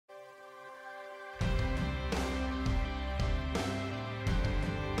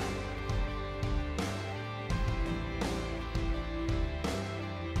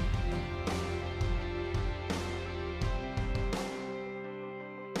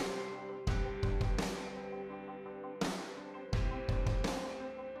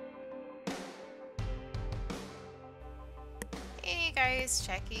guys,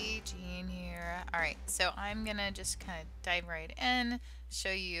 Jackie Jean here. Alright, so I'm gonna just kind of dive right in,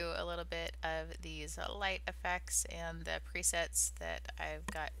 show you a little bit of these light effects and the presets that I've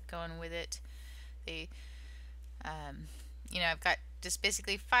got going with it. They, I've got just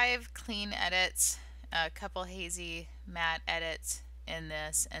basically 5 clean edits, a couple hazy matte edits in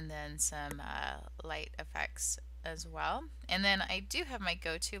this, and then some light effects as well. And then I do have my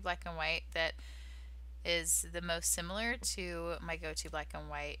go-to black and white that is the most similar to my go-to black and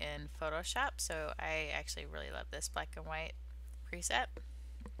white in Photoshop. So I actually really love this black and white preset.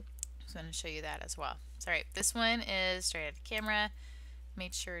 So I'm going to show you that as well. So, alright, this one is straight out of camera.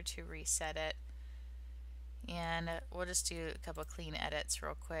 Made sure to reset it. And we'll just do a couple clean edits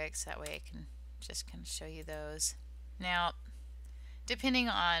real quick so that way I can just kind of show you those. Now, depending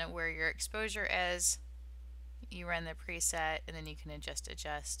on where your exposure is, you run the preset and then you can adjust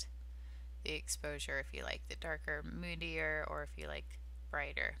the exposure if you like the darker, moodier, or if you like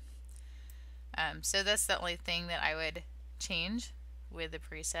brighter. So that's the only thing that I would change with the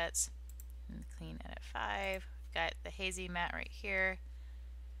presets. And clean edit 5. We've got the hazy matte right here,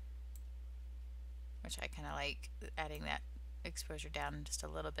 which I kind of like adding that exposure down just a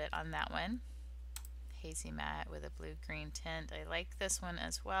little bit on that one. Hazy matte with a blue-green tint. I like this one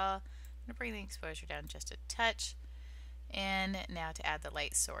as well. I'm going to bring the exposure down just a touch. And now to add the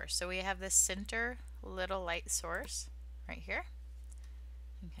light source. So we have this center little light source right here.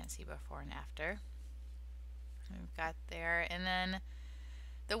 You can kind of see before and after. We've got there. And then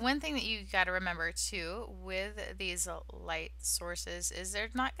the one thing that you got to remember too with these light sources is they're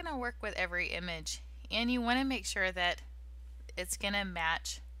not going to work with every image. And you want to make sure that it's going to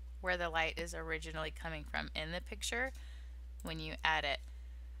match where the light is originally coming from in the picture when you add it.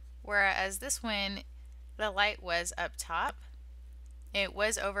 Whereas this one, the light was up top. It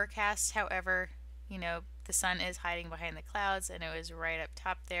was overcast, however, the sun is hiding behind the clouds and it was right up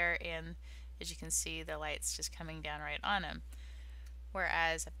top there, and as you can see the light's just coming down right on him.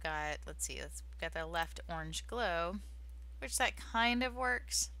 Whereas I've got, let's got the left orange glow, which that kind of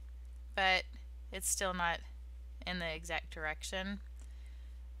works, but it's still not in the exact direction.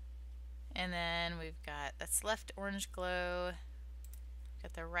 And then we've got, that's left orange glow,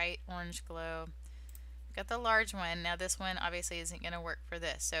 got the right orange glow. Got the large one. Now this one obviously isn't going to work for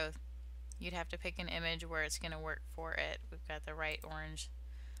this, so you'd have to pick an image where it's going to work for it. We've got the right orange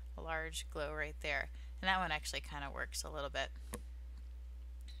large glow right there, and that one actually kind of works a little bit.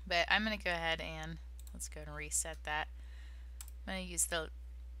 But I'm going to go ahead and let's go and reset that. I'm going to use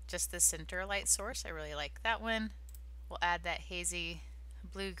just the center light source. I really like that one. We'll add that hazy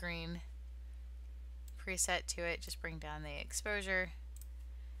blue-green preset to it. Just bring down the exposure.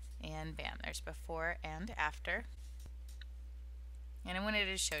 And bam, there's before and after. And I wanted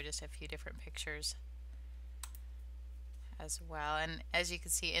to show just a few different pictures as well. And as you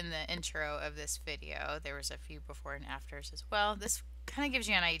can see in the intro of this video, there was a few before and afters as well. This kind of gives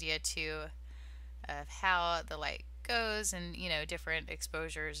you an idea too of how the light goes, and different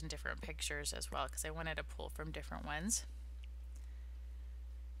exposures and different pictures as well, because I wanted to pull from different ones.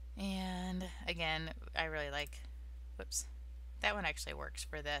 And again, I really like, whoops, that one actually works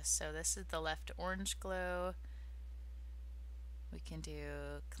for this. So this is the left orange glow. We can do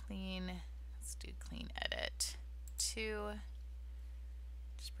clean, let's do clean edit 2.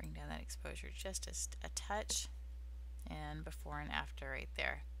 Just bring down that exposure just a touch, and before and after right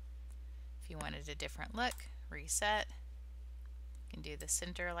there. If you wanted a different look, reset. You can do the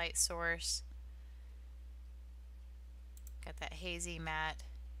center light source. Got that hazy matte.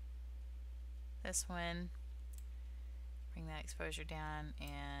 This one. Bring that exposure down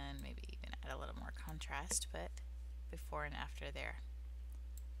and maybe even add a little more contrast, but before and after there.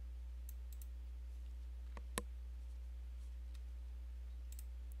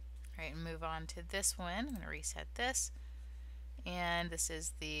 Alright, and move on to this one. I'm going to reset this. And this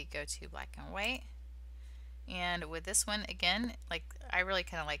is the go-to black and white. And with this one, again, I really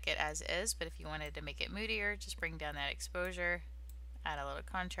kind of like it as is, but if you wanted to make it moodier, just bring down that exposure, add a little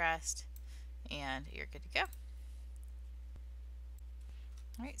contrast, and you're good to go.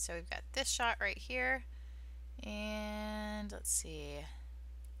 Alright, so we've got this shot right here, and let's see.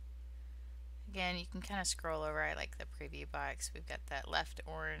 Again, you can kind of scroll over. I like the preview box. We've got that left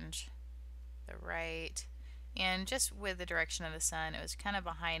orange, the right, and just with the direction of the sun, it was kind of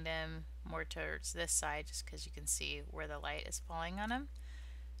behind him, more towards this side, just because you can see where the light is falling on him.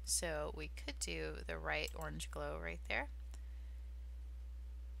 So we could do the right orange glow right there.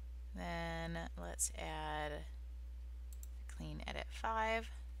 Then let's add clean edit 5.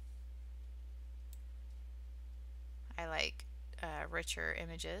 I like richer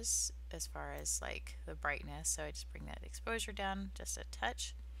images as far as like the brightness. So I just bring that exposure down just a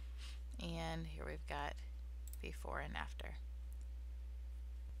touch, and here we've got before and after.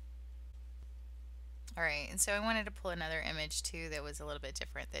 Alright, and so I wanted to pull another image too that was a little bit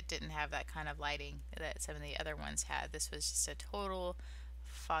different, that didn't have that kind of lighting that some of the other ones had. This was just a total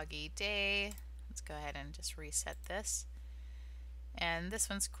foggy day. Let's go ahead and just reset this. And this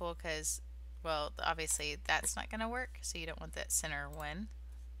one's cool because, well, obviously that's not going to work, so you don't want that center one.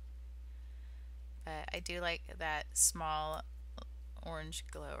 But I do like that small orange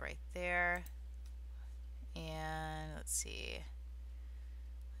glow right there. And let's see,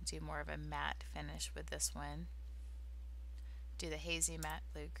 do more of a matte finish with this one. Do the hazy matte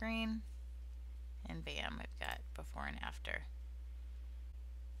blue green, and bam, we've got before and after.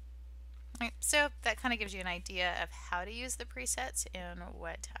 Alright, so that kind of gives you an idea of how to use the presets and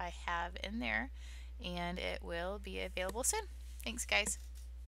what I have in there, and it will be available soon. Thanks, guys.